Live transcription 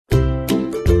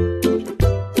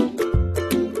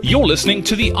You're listening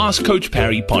to the Ask Coach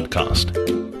Parry podcast.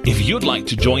 If you'd like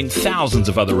to join thousands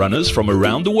of other runners from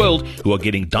around the world who are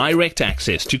getting direct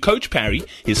access to Coach Parry,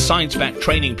 his science-backed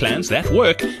training plans that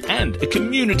work, and a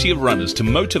community of runners to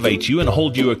motivate you and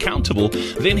hold you accountable,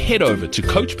 then head over to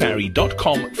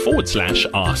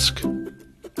coachparry.com/ask.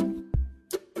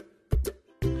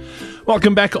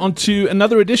 Welcome back onto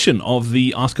another edition of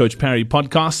the Ask Coach Parry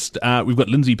podcast. We've got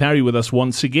Lindsay Parry with us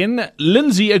once again.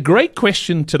 Lindsay, a great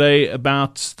question today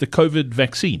about the COVID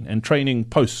vaccine and training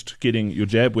post getting your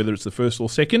jab, whether it's the first or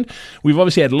second. We've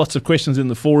obviously had lots of questions in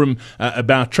the forum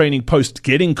about training post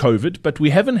getting COVID, but we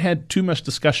haven't had too much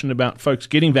discussion about folks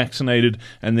getting vaccinated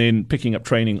and then picking up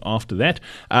training after that.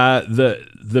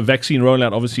 The vaccine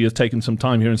rollout obviously has taken some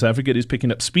time here in South Africa. It is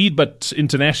picking up speed, but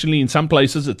internationally in some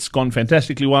places it's gone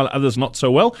fantastically well, others not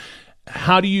so well.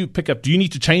 How do you pick up? Do you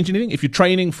need to change anything? If you're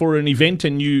training for an event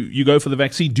and you go for the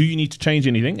vaccine, do you need to change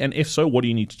anything? And if so, what do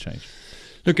you need to change?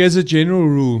 Look, as a general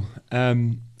rule,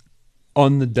 on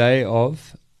the day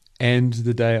of and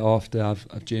the day after,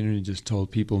 I've generally just told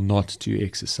people not to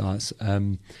exercise.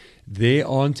 There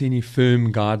aren't any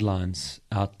firm guidelines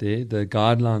out there. The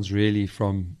guidelines really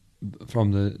from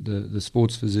the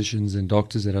sports physicians and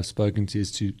doctors that I've spoken to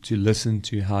is to listen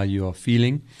to how you are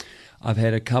feeling. I've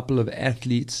had a couple of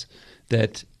athletes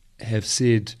that have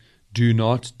said do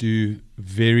not do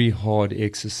very hard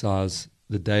exercise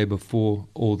the day before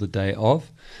or the day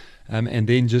of. And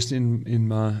then just in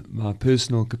my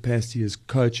personal capacity as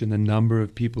coach and the number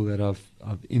of people that I've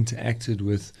interacted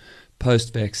with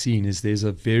post-vaccine is there's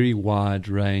a very wide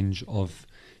range of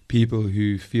people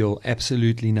who feel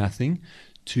absolutely nothing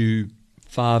to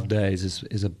 5 days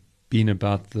is been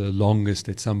about the longest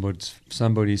that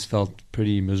somebody's felt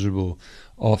pretty miserable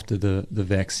after the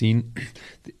vaccine.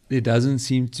 There doesn't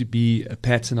seem to be a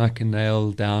pattern I can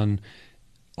nail down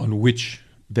on which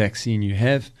vaccine you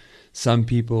have. Some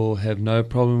people have no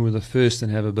problem with the first and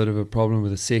have a bit of a problem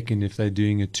with the second if they're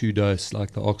doing a 2-dose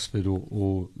like the Oxford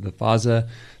or the Pfizer.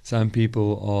 Some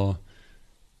people are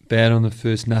bad on the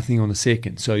first, nothing on the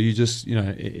second. So you just,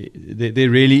 there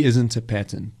really isn't a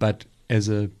pattern. But as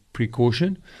a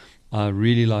precaution, I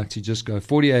really like to just go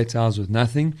 48 hours with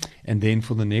nothing, and then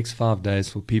for the next 5 days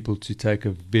for people to take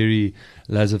a very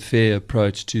laissez-faire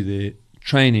approach to their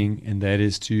training, and that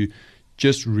is to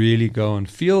just really go and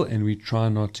feel, and we try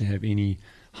not to have any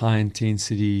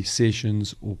high-intensity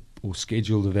sessions or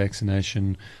schedule the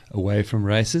vaccination away from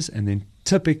races. And then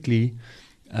typically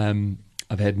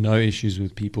I've had no issues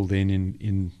with people then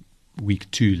in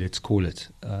week 2, let's call it,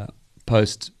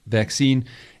 post-vaccine,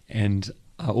 and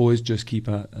I always just keep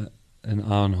an eye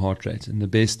on heart rate. And the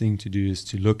best thing to do is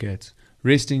to look at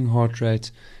resting heart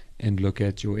rate and look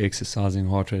at your exercising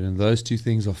heart rate. And those two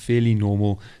things are fairly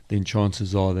normal, then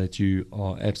chances are that you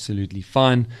are absolutely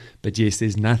fine. But yes,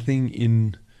 there's nothing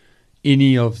in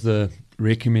any of the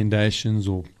recommendations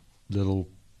or little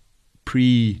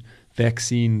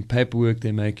pre-vaccine paperwork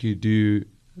they make you do.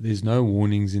 There's no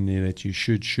warnings in there that you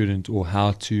shouldn't, or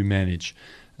how to manage.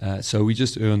 So we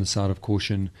just err on the side of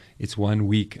caution. It's 1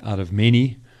 week out of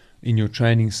many in your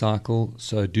training cycle.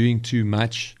 So doing too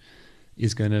much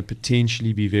is going to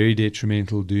potentially be very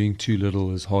detrimental. Doing too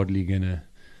little is hardly going to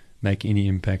make any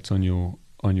impact on your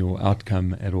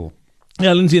outcome at all.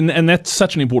 Yeah, Lindsay, and that's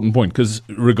such an important point, because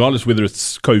regardless whether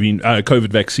it's COVID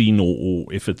vaccine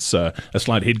or if it's a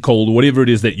slight head cold or whatever it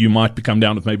is that you might become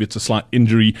down with, maybe it's a slight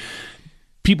injury,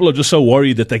 people are just so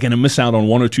worried that they're going to miss out on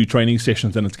 1 or 2 training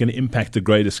sessions and it's going to impact the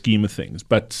greater scheme of things.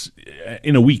 But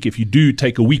in a week, if you do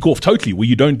take a week off totally where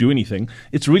you don't do anything,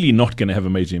 it's really not going to have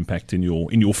a major impact in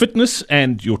your fitness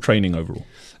and your training overall.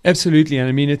 Absolutely. And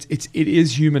I mean, it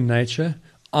is human nature.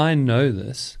 I know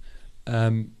this,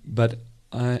 but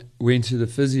I went to the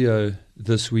physio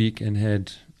this week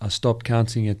and I stopped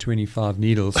counting at 25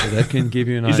 needles, so that can give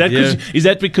you an idea. Is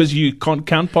that because you can't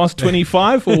count past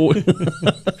 25? Or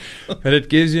But it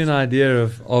gives you an idea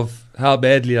of how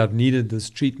badly I've needed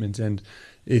this treatment. And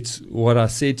it's what I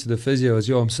said to the physio is,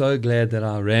 I'm so glad that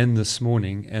I ran this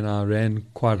morning, and I ran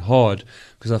quite hard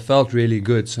because I felt really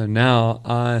good. So now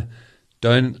I've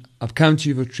come to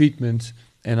you for treatment,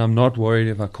 and I'm not worried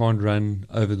if I can't run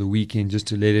over the weekend just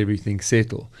to let everything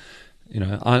settle.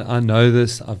 I know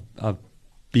this. I've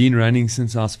been running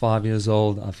since I was 5 years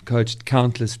old. I've coached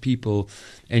countless people,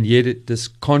 and yet this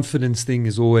confidence thing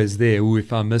is always there.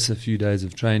 If I miss a few days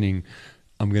of training,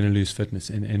 I'm going to lose fitness,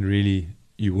 and really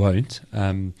you won't.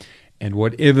 And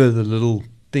whatever the little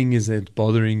thing is that's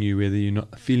bothering you, whether you're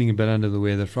not feeling a bit under the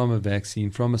weather from a vaccine,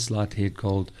 from a slight head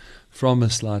cold, from a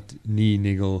slight knee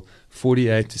niggle,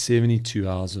 48 to 72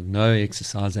 hours of no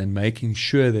exercise and making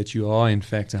sure that you are in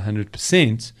fact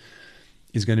 100%,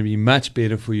 is going to be much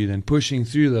better for you than pushing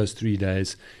through those 3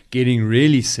 days, getting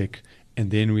really sick,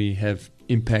 and then we have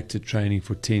impacted training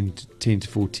for 10 to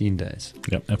 14 days.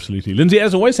 Yep, absolutely. Lindsay,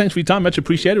 as always, thanks for your time. Much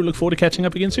appreciated. We look forward to catching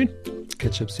up again soon.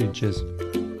 Catch up soon. Cheers.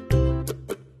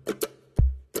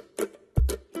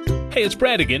 Hey, it's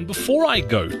Brad again. Before I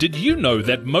go, did you know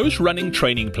that most running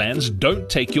training plans don't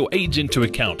take your age into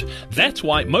account? That's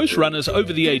why most runners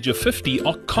over the age of 50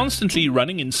 are constantly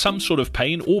running in some sort of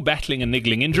pain or battling a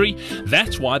niggling injury.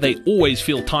 That's why they always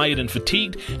feel tired and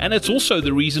fatigued, and it's also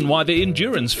the reason why their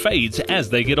endurance fades as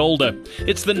they get older.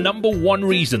 It's the number one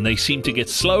reason they seem to get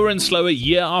slower and slower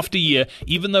year after year,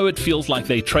 even though it feels like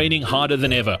they're training harder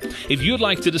than ever. If you'd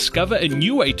like to discover a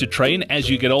new way to train as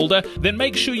you get older, then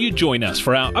make sure you join us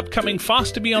for our upcoming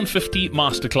Faster Beyond 50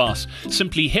 Masterclass.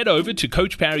 Simply head over to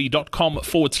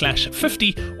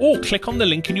coachparry.com/50 or click on the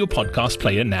link in your podcast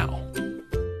player now.